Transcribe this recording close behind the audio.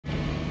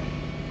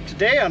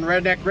Today on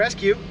Redneck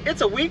Rescue,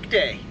 it's a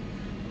weekday.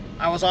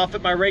 I was off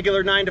at my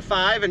regular 9 to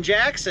 5 in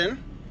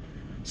Jackson,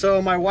 so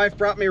my wife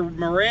brought me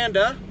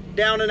Miranda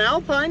down in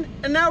Alpine,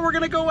 and now we're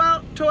gonna go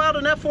out tow out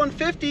an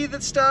F-150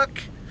 that's stuck,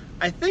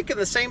 I think, in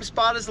the same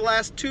spot as the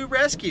last 2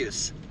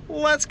 rescues.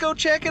 Let's go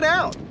check it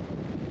out.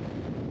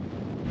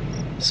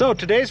 So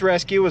today's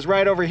rescue was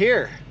right over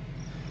here.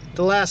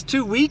 The last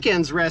 2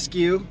 weekends'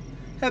 rescue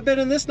have been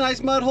in this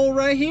nice mud hole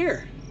right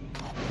here.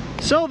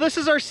 So this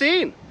is our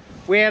scene.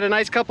 We had a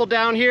nice couple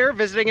down here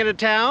visiting in a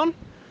town,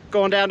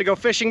 going down to go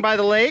fishing by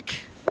the lake.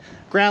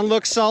 Ground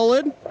looks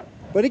solid,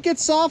 but it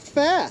gets soft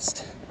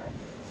fast.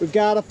 We've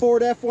got a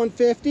Ford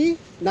F-150,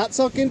 not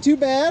sunk in too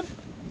bad.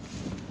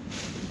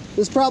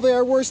 This is probably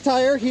our worst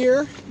tire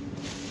here.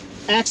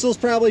 Axle's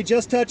probably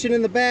just touching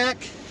in the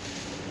back.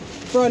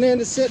 Front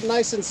end is sitting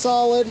nice and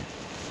solid.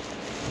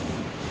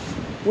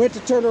 Went to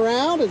turn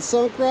around and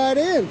sunk right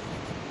in.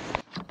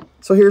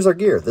 So here's our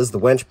gear. This is the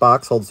winch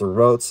box, holds the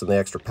remotes and the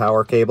extra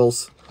power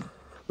cables.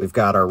 We've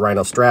got our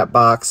Rhino strap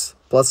box,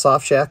 plus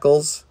soft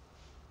shackles,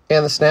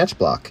 and the snatch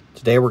block.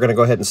 Today we're going to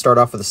go ahead and start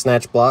off with the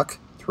snatch block.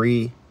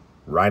 3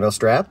 Rhino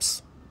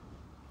straps.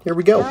 Here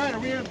we go. All right, are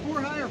we on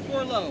 4 high or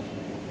 4 low?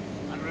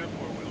 I don't have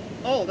 4-wheel.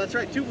 Oh, that's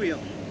right, 2-wheel.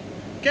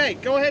 Okay,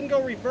 go ahead and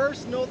go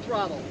reverse, no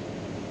throttle.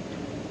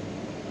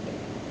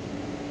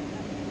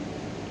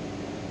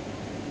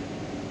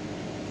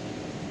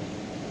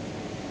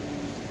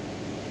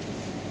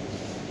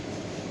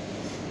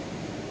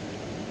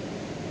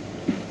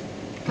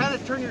 Kind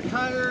of turn your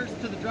tires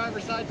to the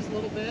driver's side just a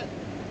little bit.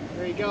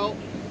 There you go.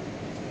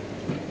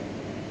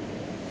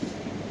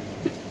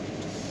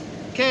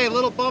 Okay, a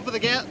little bump of the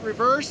gas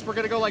reverse. We're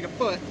gonna go like a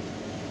foot.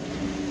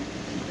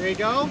 There you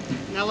go.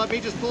 Now let me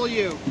just pull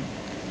you.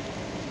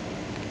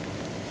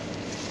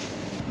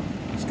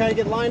 Just kind of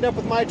get lined up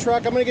with my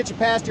truck. I'm gonna get you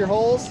past your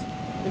holes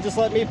and just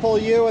let me pull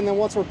you, and then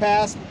once we're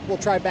past, we'll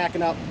try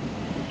backing up.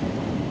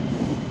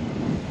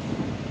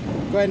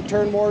 Go ahead and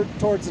turn more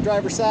towards the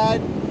driver's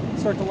side.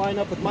 Start to line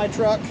up with my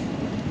truck.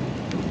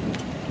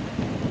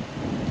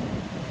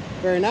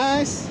 Very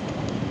nice.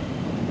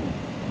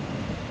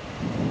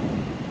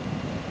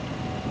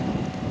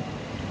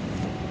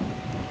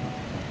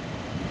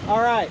 All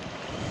right,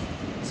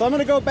 so I'm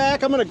gonna go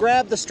back. I'm gonna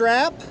grab the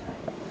strap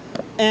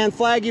and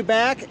flag you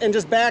back and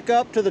just back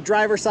up to the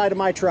driver's side of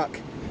my truck.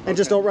 And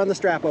just don't run the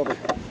strap over.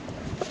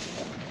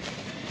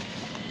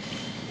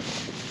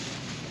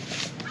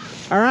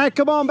 All right,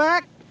 come on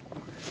back.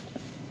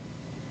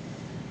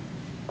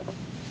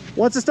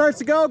 Once it starts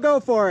to go,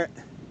 go for it.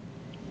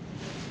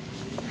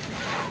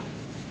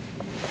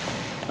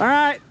 All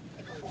right,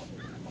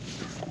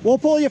 we'll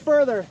pull you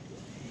further.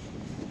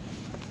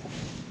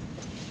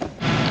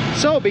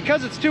 So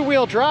because it's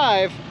 2-wheel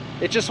drive,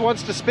 it just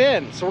wants to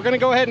spin. So we're gonna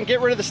go ahead and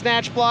get rid of the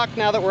snatch block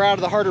now that we're out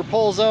of the harder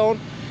pull zone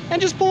and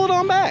just pull it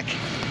on back.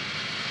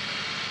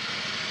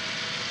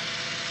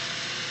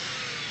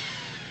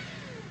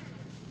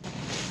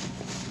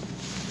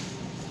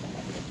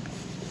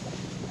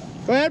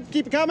 Go ahead,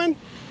 keep it coming.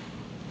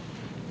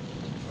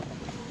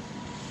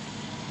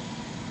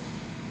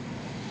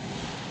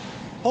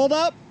 Hold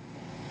up.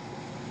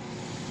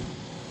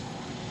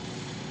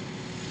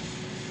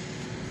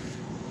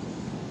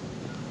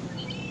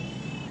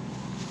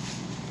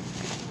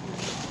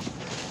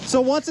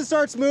 So once it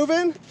starts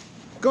moving,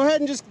 go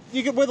ahead and just,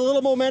 you can, with a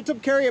little momentum,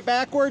 carry it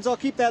backwards. I'll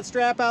keep that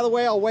strap out of the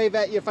way. I'll wave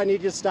at you if I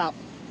need you to stop.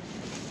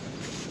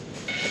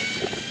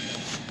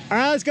 All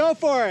right, let's go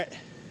for it.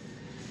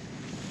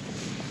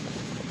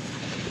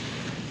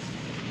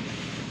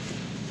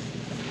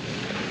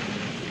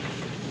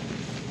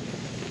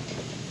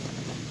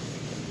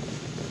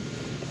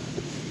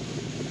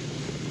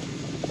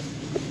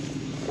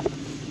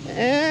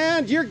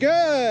 And you're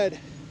good.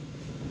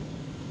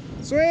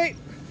 Sweet.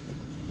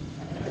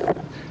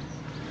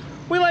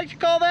 We like to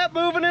call that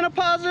moving in a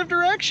positive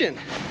direction.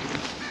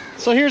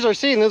 So here's our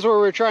scene. This is where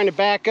we're trying to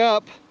back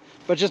up,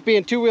 but just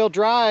being 2-wheel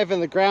drive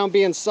and the ground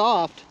being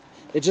soft,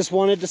 it just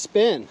wanted to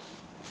spin.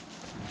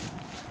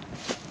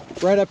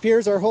 Right up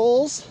here's our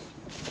holes.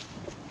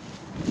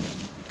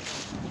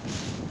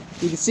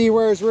 You can see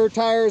where his rear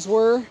tires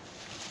were.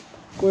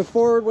 Went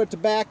forward, went to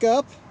back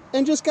up,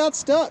 and just got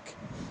stuck.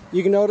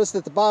 You can notice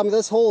that the bottom of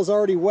this hole is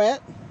already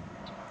wet.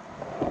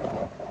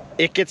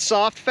 It gets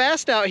soft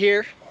fast out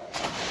here,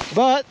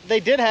 but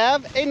they did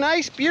have a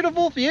nice,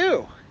 beautiful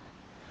view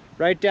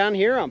right down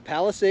here on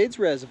Palisades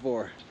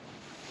Reservoir.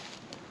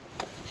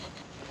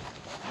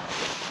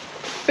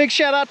 Big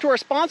shout out to our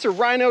sponsor,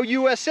 Rhino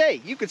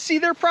USA. You could see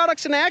their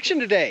products in action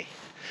today.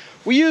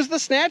 We use the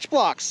snatch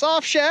block,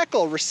 soft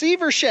shackle,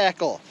 receiver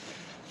shackle,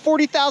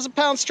 40,000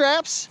 pound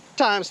straps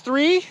times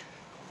 3.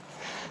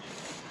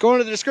 Go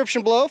into the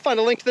description below, find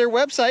a link to their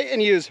website,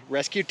 and use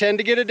Rescue10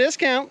 to get a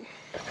discount.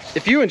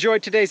 If you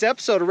enjoyed today's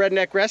episode of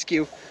Redneck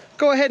Rescue,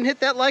 go ahead and hit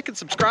that like and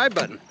subscribe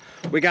button.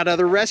 We got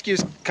other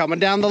rescues coming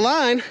down the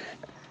line.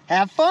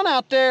 Have fun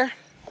out there.